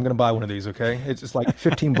 Jason. I'm going to buy one of these, okay? It's just like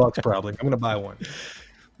 $15 probably. I'm going to buy one.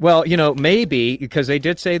 Well, maybe, because they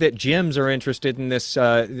did say that gyms are interested in this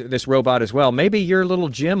robot as well. Maybe your little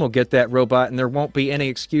gym will get that robot, and there won't be any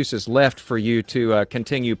excuses left for you to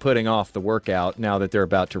continue putting off the workout now that they're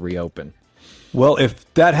about to reopen. Well,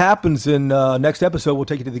 if that happens in next episode, we'll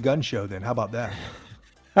take you to the gun show then. How about that?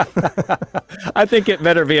 I think it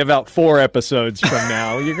better be about 4 episodes from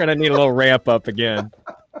now. You're going to need a little ramp up again.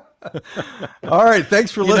 All right.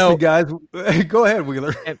 Thanks for listening, guys. Go ahead,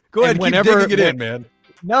 Wheeler. Go ahead. Keep digging it in, man.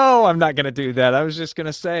 No, I'm not going to do that. I was just going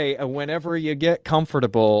to say, whenever you get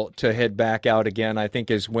comfortable to head back out again, I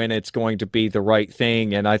think is when it's going to be the right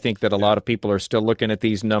thing. And I think that a lot of people are still looking at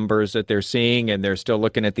these numbers that they're seeing, and they're still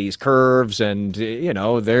looking at these curves. And,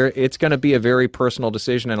 it's going to be a very personal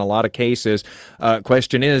decision in a lot of cases.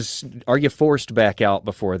 Question is, are you forced back out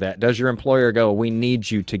before that? Does your employer go, we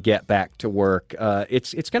need you to get back to work?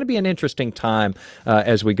 It's going to be an interesting time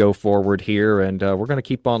as we go forward here. And we're going to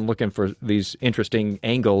keep on looking for these interesting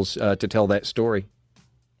angles to tell that story.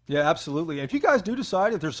 Yeah, absolutely. If you guys do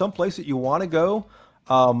decide that there's some place that you want to go,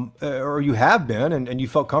 or you have been and you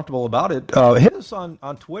felt comfortable about it, hit us on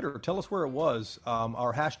Twitter. Tell us where it was.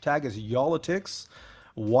 Our hashtag is Yolitics,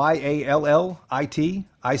 YALLITICS,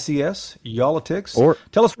 Yolitics. Or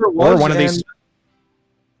tell us where it was. Or one of these.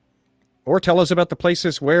 Or tell us about the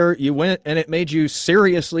places where you went and it made you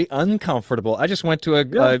seriously uncomfortable. I just went to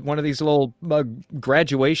one of these little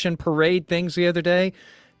graduation parade things the other day.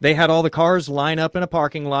 They had all the cars line up in a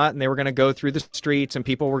parking lot, and they were going to go through the streets, and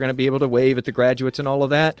people were going to be able to wave at the graduates and all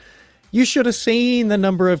of that. You should have seen the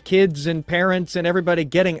number of kids and parents and everybody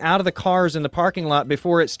getting out of the cars in the parking lot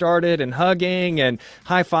before it started and hugging and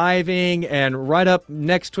high-fiving and right up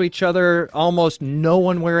next to each other, almost no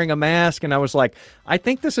one wearing a mask. And I was like, I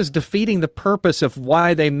think this is defeating the purpose of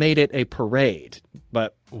why they made it a parade.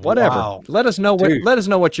 But whatever. Wow. Let us know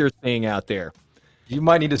what you're seeing out there. You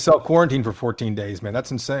might need to self-quarantine for 14 days, man.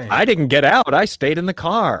 That's insane. I didn't get out. I stayed in the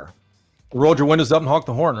car. Rolled your windows up and honked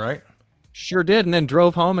the horn, right? Sure did, and then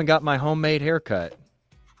drove home and got my homemade haircut.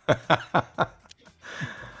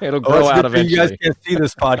 It'll grow out eventually. You guys can't see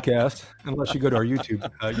this podcast unless you go to our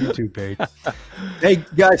YouTube page. Hey,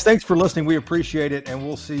 guys, thanks for listening. We appreciate it, and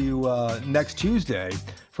we'll see you next Tuesday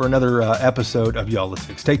for another episode of Y'all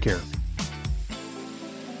Politics. Take care.